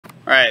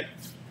right.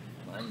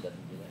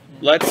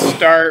 Let's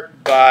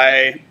start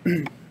by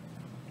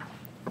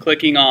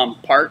clicking on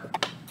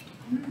part.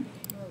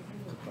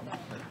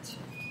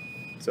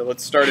 So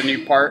let's start a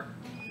new part.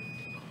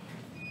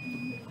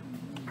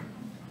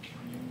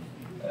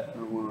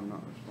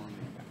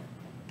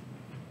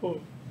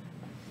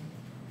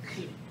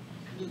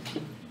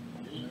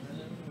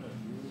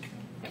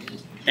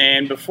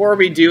 And before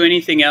we do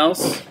anything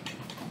else,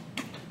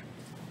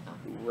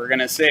 we're going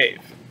to save.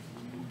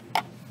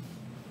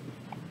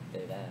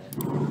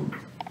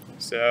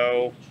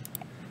 So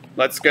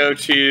let's go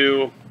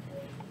to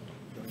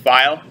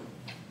File,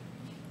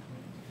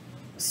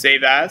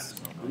 Save As.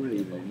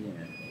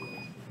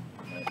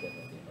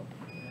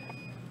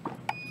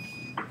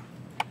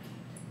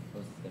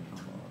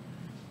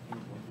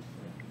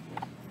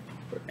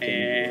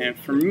 And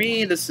for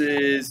me, this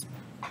is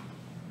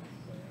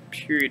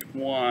period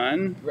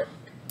 1.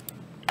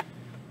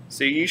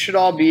 So you should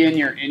all be in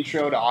your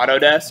intro to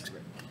Autodesk.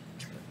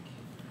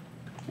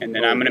 And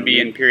then I'm going to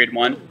be in period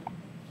 1.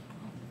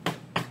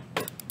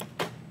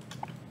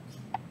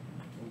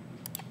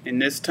 And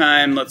this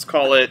time, let's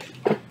call it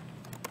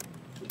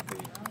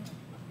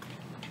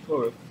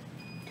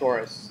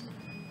Torus.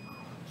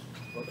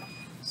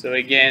 So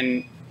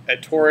again, a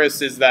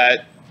torus is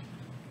that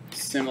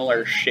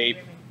similar shape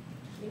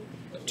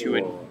to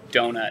a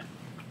donut.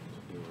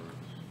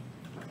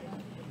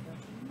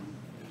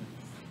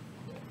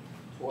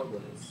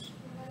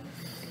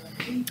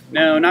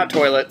 No, not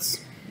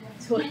toilets.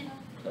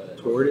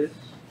 Tortoise?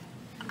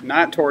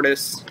 Not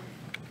tortoise.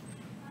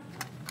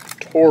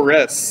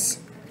 Torus.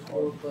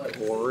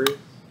 Torus?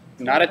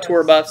 Not a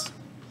tour bus.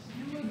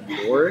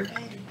 Torus?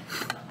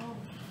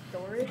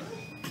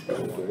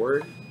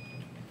 Torus?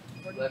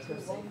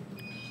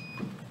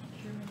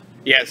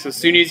 Yeah, so as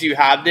soon as you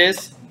have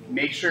this,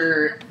 make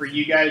sure for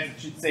you guys it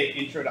should say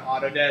Intro to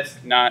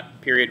Autodesk, not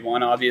period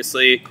 1,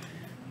 obviously.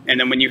 And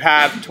then when you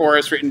have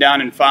Torus written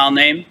down in file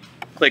name,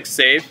 click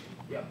Save.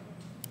 Yep.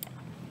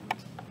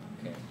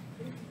 Okay.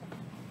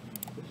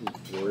 This is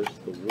Torus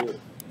the wolf.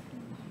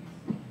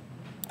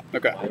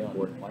 Okay.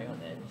 Why on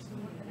that?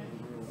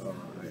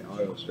 I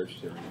auto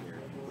searched it right here.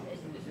 Is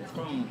this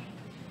from?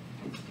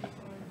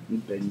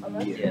 It's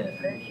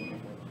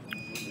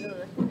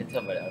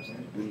somebody else.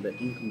 In the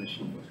ink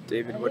machine.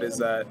 David, what is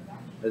that?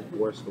 That's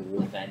Boris the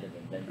wolf.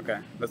 Okay,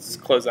 let's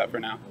close that for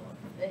now.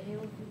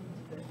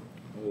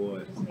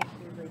 What?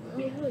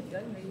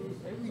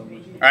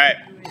 Alright.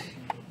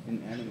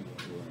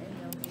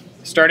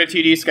 Start a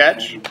 2D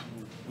sketch.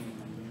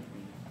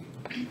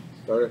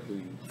 Start a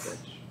 3D sketch.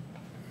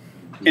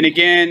 And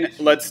again,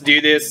 let's do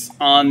this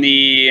on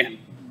the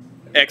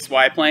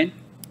XY plane.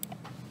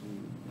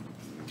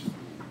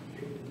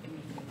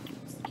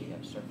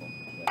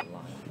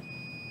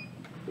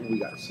 We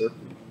got a circle.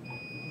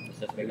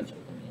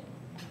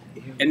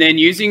 And then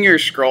using your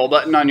scroll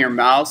button on your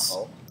mouse,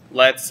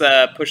 let's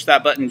push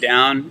that button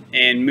down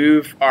and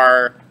move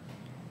our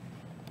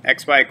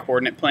XY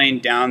coordinate plane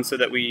down so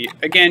that we,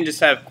 again,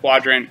 just have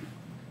quadrant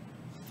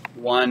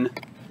 1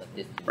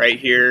 right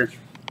here.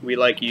 We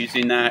like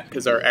using that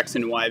because our X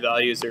and Y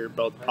values are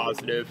both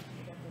positive.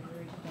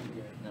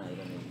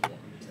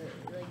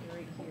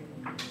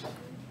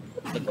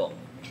 The goal.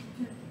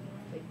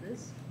 Like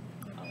this?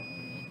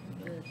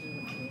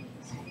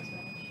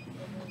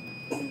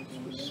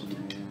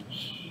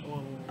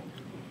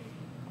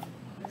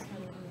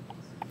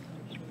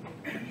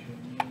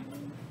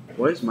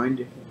 Why is mine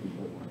different?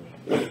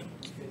 Yours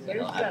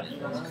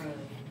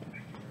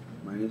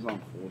Mine is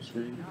on full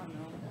screen.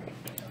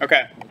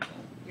 Okay.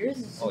 Yours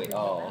is So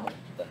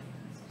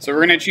we're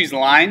gonna choose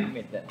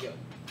line.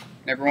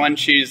 Everyone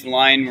choose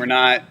line. We're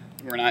not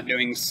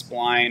doing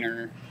spline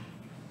or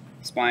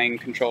spline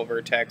control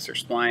vertex or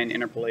spline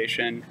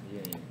interpolation.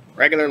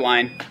 Regular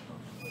line.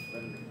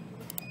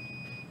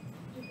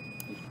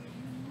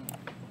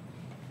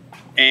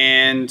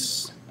 And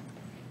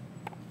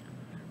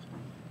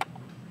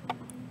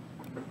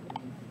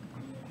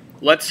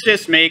let's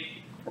just make,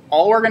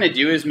 all we're going to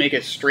do is make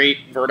a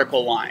straight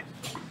vertical line.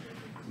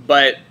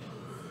 But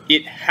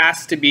it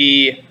has to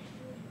be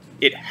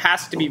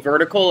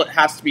vertical, it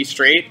has to be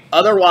straight.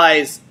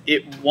 Otherwise,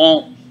 it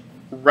won't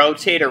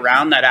rotate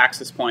around that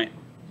axis point.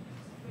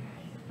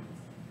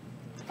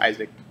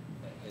 Isaac.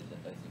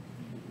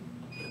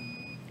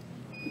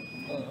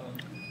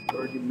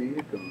 Already made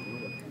it go.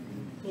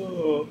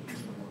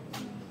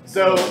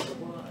 So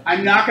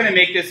I'm not going to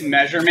make this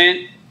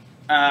measurement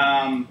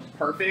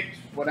perfect.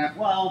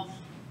 Well,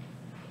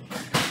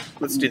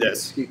 let's do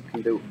this.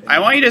 I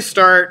want you to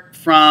start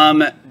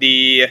from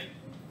the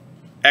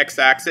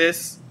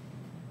x-axis,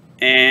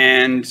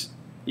 and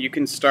you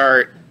can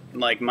start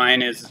like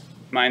mine's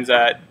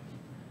at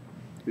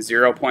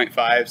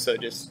 0.5, so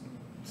just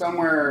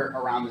somewhere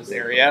around this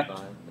area.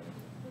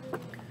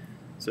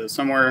 So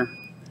somewhere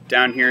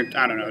down here,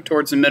 I don't know,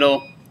 towards the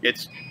middle,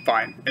 it's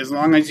fine. As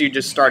long as you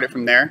just start it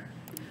from there.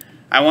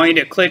 I want you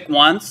to click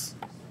once,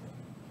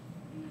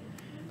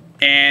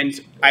 and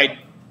I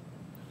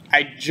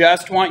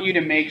just want you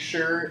to make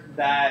sure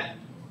that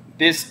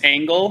this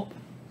angle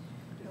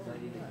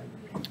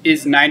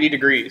is 90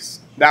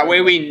 degrees. That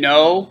way we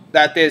know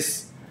that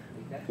this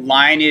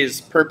line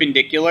is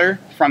perpendicular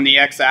from the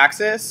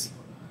x-axis,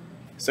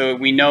 so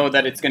we know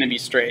that it's going to be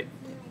straight.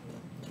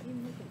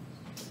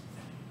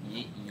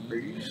 Are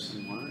you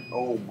smart?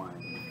 Oh my.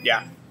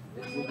 Yeah.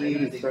 We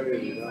even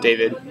started it out.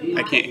 David,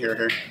 I can't hear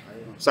her.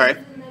 Sorry.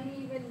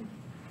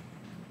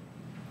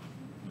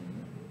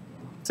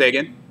 Say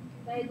again.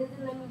 It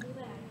doesn't let me do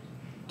that.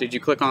 Did you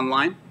click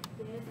online?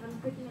 Yes, I'm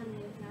clicking on it.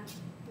 It's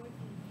not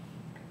working.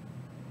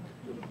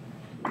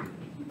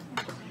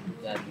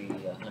 That'd be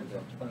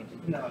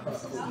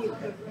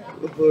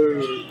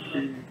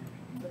 120.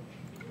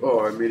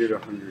 Oh, I made it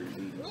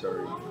 100.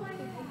 Sorry. The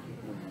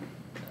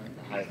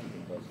highest you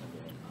can go is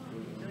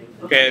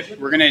 100. Okay,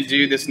 we're going to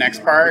do this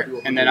next part,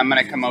 and then I'm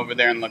going to come over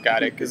there and look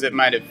at it, because it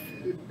might have,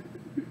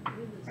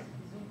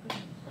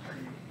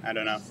 I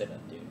don't know, Sit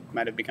up, dude.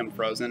 might have become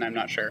frozen. I'm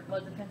not sure. Well,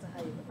 it depends on how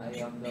you look. I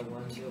am the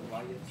one you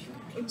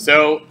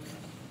So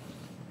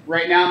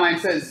right now mine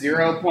says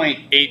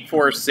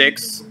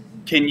 0.846.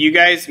 Can you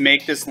guys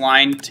make this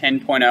line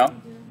 10.0?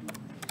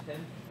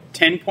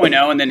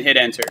 10.0 and then hit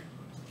enter.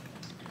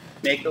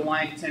 Make the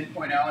line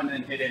 10.0 and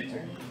then hit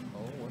enter. Oh,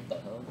 what the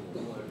hell?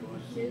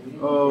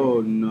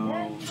 Oh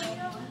no.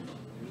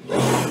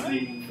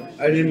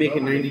 I didn't make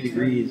it 90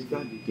 degrees.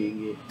 God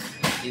dang it.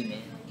 Dude,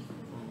 man.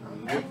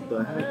 What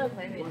the heck?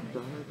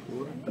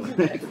 What the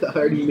heck? I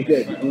already made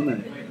that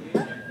donut. I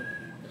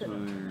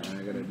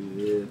gotta do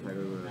this. I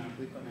gotta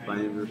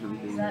 5 or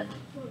something. Mine's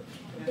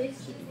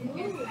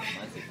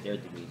like 0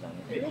 degrees on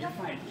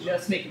it.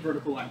 Just make a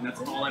vertical line.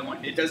 That's all I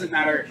want. It doesn't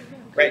matter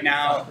right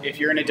now. If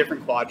you're in a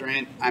different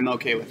quadrant, I'm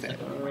okay with it.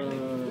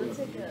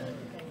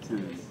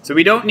 So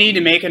we don't need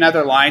to make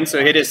another line,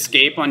 so hit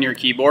escape on your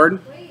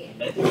keyboard.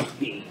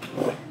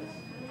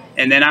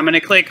 And then I'm going to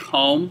click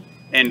home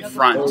and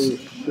front. Oh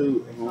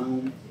shoot,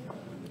 home.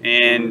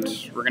 And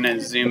we're going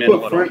to zoom in a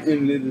Put little. front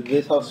and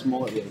this how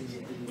small it is.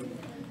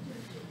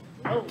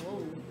 Oh, whoa.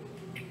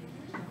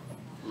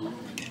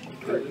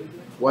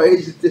 Why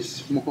is it this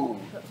small?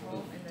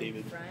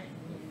 David.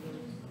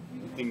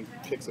 Thing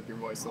picks up your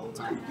voice the whole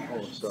time.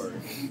 Oh, sorry.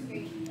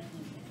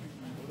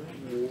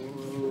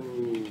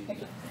 Whoa.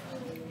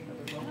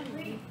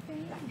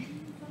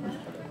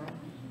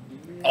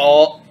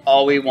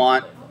 All we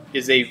want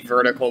is a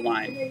vertical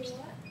line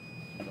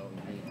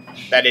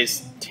that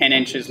is 10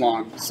 inches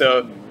long.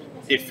 So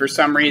if for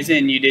some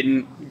reason you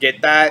didn't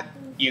get that,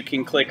 you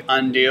can click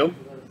undo,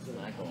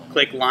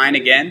 click line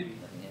again,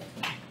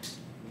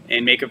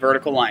 and make a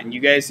vertical line.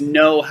 You guys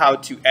know how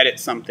to edit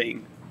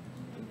something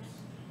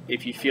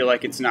if you feel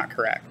like it's not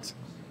correct.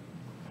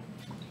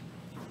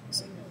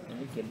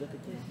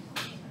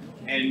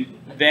 And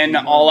then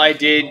all I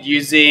did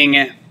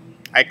using,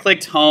 I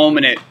clicked home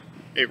and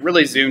it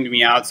really zoomed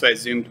me out, so I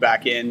zoomed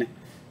back in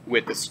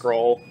with the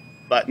scroll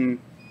button.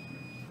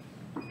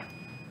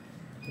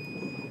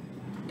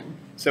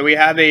 So we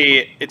have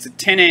it's a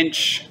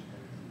 10-inch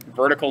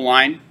vertical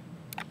line.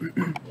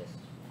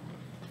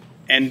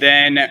 And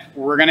then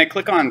we're going to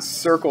click on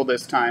circle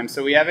this time.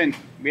 So we haven't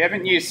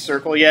used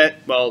circle yet.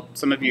 Well,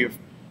 some of you have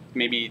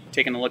maybe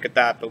taken a look at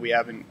that, but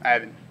I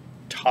haven't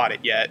taught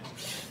it yet.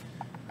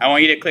 I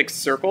want you to click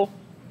circle.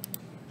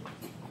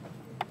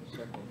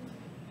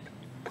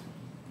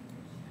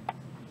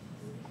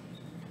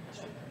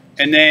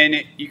 And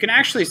then you can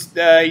actually,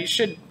 you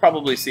should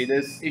probably see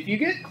this. If you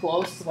get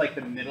close to like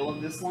the middle of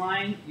this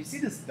line, you see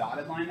this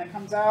dotted line that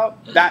comes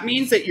out? That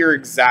means that you're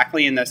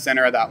exactly in the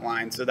center of that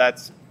line. So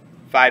that's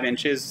 5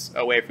 inches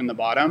away from the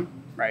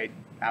bottom, right?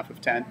 Half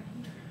of 10.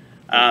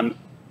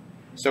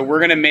 So we're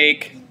going to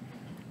make,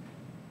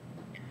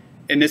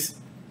 and this,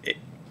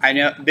 I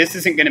know this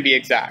isn't going to be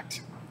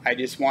exact. I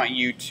just want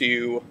you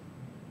to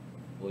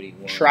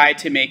try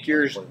to make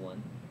yours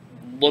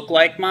look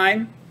like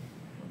mine.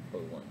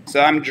 So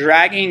I'm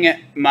dragging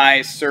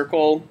my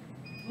circle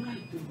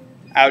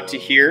out to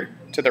here,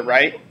 to the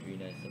right.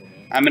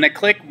 I'm going to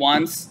click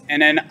once,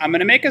 and then I'm going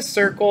to make a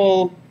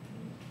circle.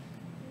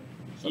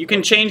 You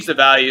can change the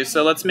value,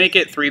 so let's make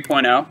it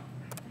 3.0,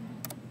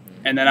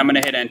 and then I'm going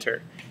to hit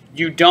enter.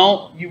 You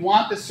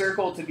want the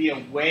circle to be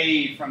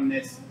away from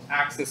this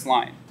axis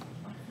line,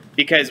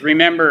 because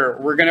remember,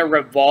 we're going to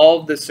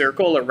revolve the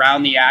circle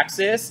around the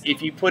axis.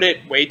 If you put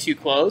it way too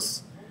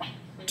close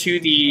to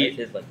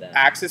the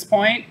axis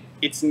point,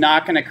 it's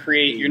not going to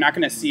create, you're not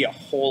going to see a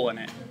hole in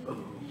it.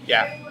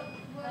 Yeah.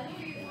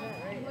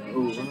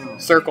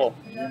 Circle.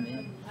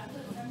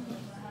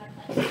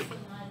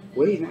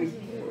 Wait,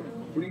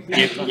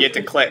 You have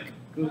to click.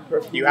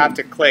 You have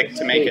to click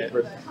to make it.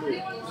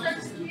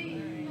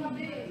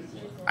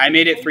 I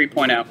made it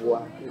 3.0.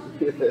 Wow.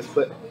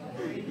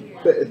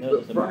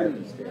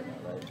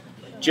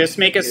 Just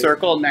make a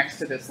circle next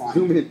to this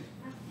line.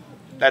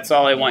 That's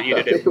all I want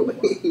you to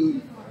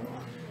do.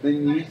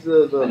 Then use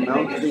the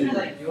mouse thing.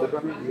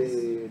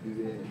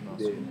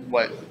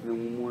 What?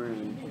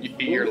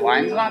 Your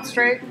line's not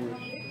straight?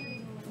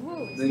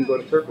 Then go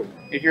to circle.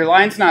 If your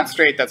line's not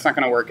straight, that's not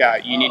going to work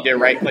out. You need to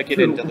right-click it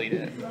and delete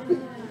it.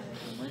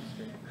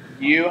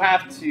 You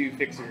have to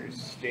fix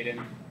yours,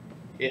 Jaden.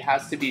 it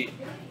has to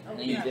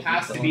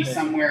be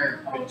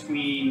somewhere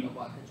between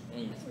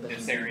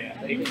this area.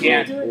 It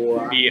can't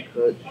Or be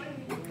touch.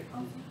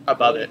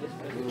 above it.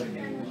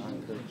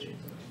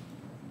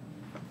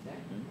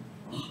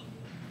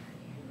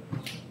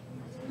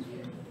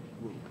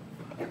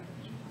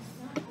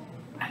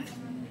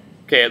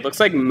 Okay, it looks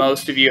like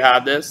most of you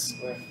have this.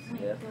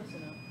 Yeah.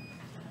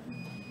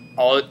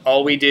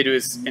 All we did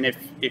was, and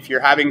if you're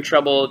having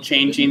trouble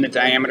changing the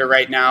diameter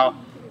right now,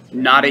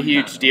 not a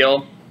huge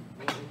deal.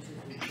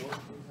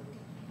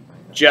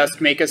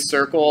 Just make a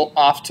circle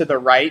off to the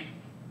right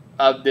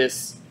of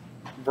this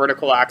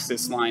vertical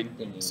axis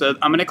line. So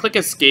I'm going to click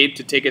escape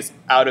to take us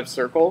out of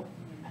circle.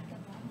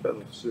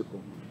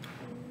 Circle.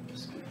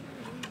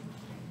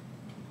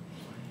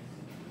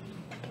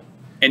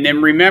 And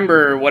then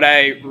remember what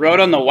I wrote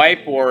on the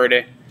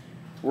whiteboard.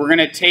 We're going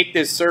to take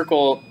this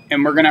circle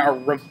and we're going to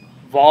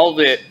revolve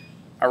it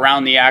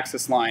around the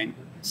axis line.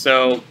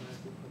 So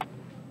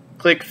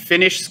click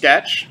Finish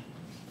Sketch.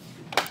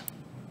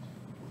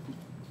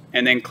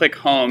 And then click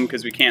Home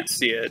because we can't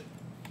see it.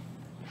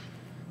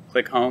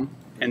 Click Home.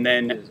 And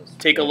then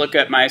take a look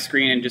at my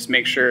screen and just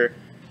make sure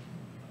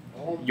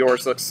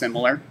yours looks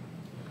similar.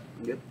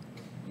 Yep.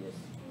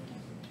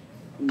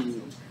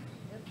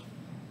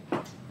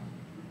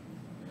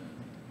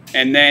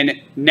 And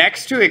then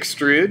next to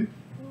Extrude,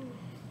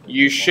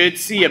 you should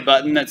see a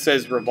button that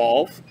says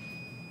Revolve.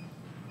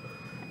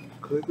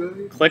 Click on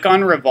it. Click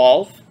on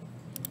Revolve.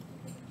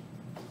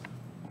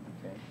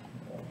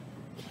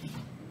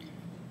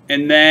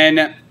 And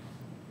then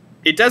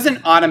it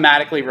doesn't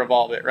automatically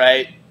revolve it,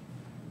 right?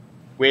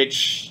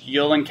 Which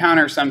you'll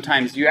encounter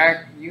sometimes. You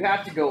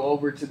have to go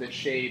over to the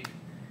shape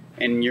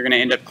and you're going to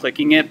end up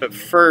clicking it. But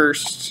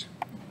first,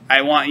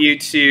 I want you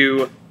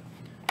to,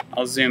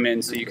 I'll zoom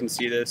in so you can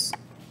see this.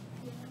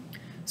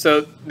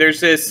 So there's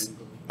this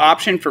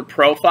option for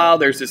profile.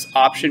 There's this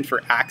option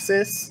for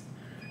axis.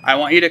 I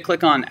want you to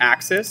click on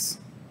axis.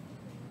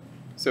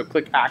 So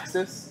click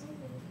axis.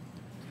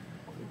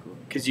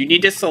 Because you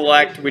need to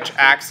select which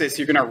axis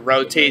you're going to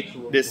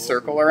rotate this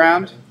circle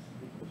around.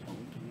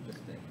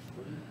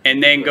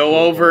 And then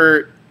go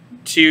over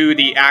to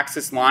the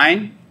axis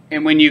line.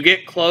 And when you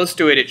get close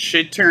to it, it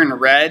should turn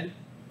red.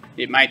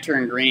 It might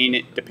turn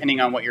green, depending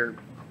on what your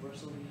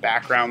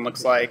background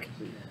looks like.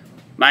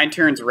 Mine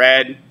turns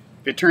red.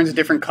 If it turns a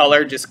different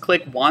color, just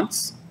click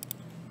once.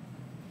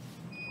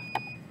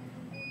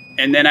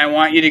 And then I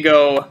want you to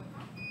go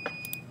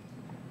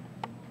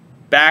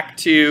back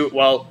to,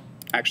 well,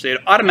 actually,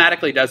 it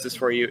automatically does this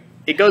for you.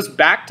 It goes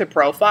back to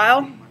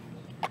profile,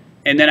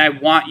 and then I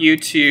want you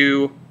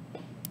to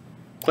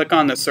click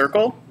on the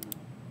circle.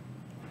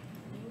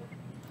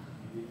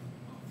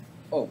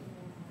 Oh,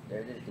 there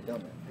it is, the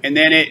donut. And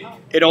then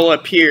it'll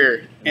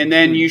appear. And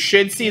then you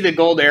should see the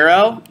gold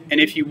arrow. And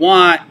if you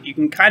want, you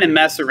can kind of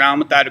mess around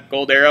with that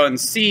gold arrow and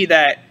see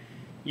that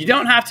you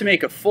don't have to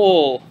make a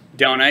full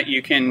donut.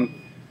 You can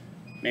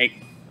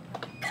make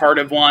part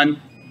of one.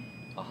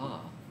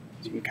 Aha.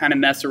 So you can kind of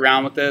mess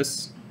around with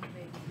this.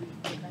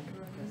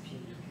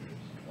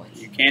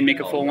 You can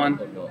make a full one.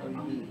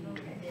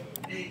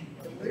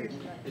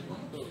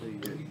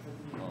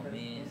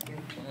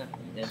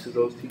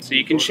 So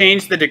you can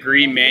change the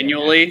degree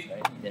manually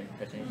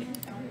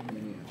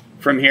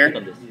from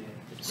here.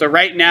 So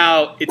right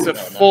now it's a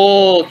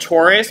full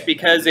torus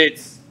because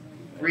it's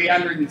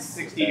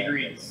 360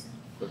 degrees.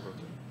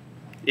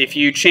 If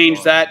you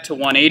change that to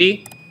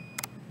 180,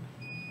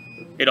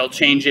 it'll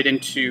change it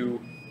into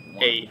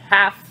a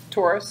half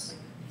torus.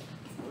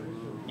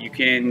 You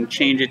can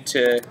change it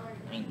to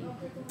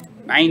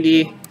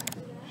 90.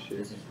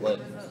 This is what.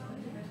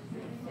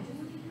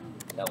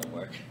 That won't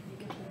work.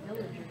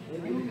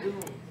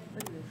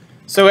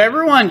 So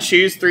everyone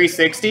choose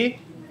 360.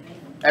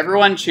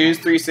 Everyone choose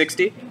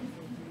 360.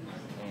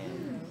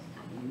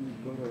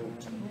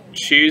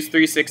 Choose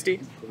 360.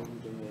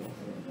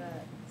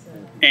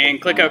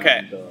 And click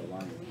OK.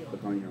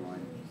 Click on your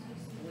line.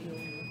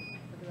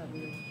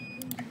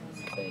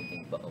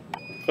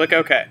 Click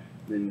OK.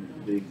 Then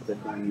they click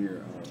on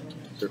your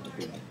circle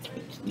page.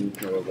 You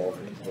can revolve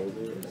it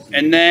over.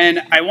 And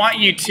then I want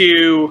you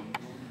to,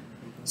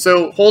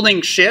 so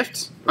holding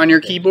Shift on your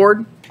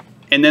keyboard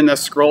and then the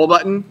scroll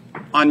button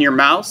on your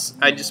mouse,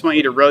 I just want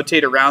you to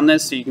rotate around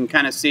this so you can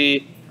kind of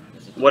see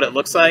what it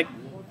looks like.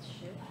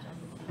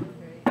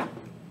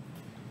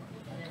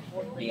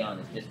 Be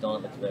honest, this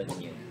donut looks better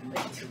than you.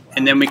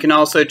 And then we can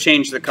also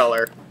change the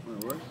color.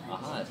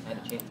 Aha, it's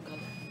time to change the color.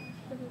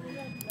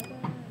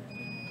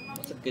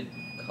 What's a good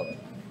color?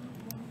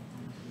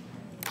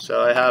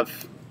 So I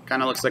have,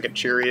 kind of looks like a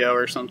Cheerio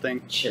or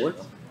something. Chill.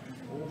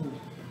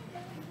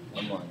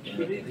 Come on, give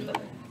me a good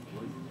color.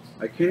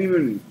 I can't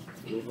even.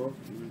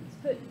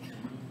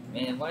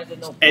 Man, why is there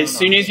no As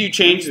soon as you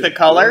change the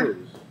color,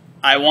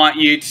 I want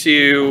you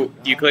to,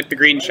 you click the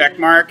green check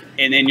mark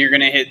and then you're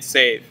going to hit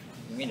save.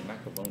 You mean a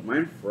microphone?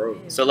 Mine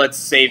froze. So let's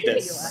save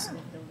this.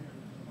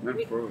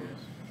 Mine froze.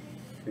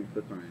 Can't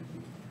click on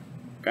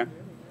anything.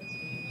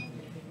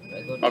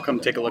 Okay. I'll come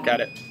take a look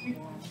at it.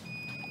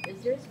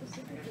 Is there a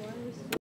specific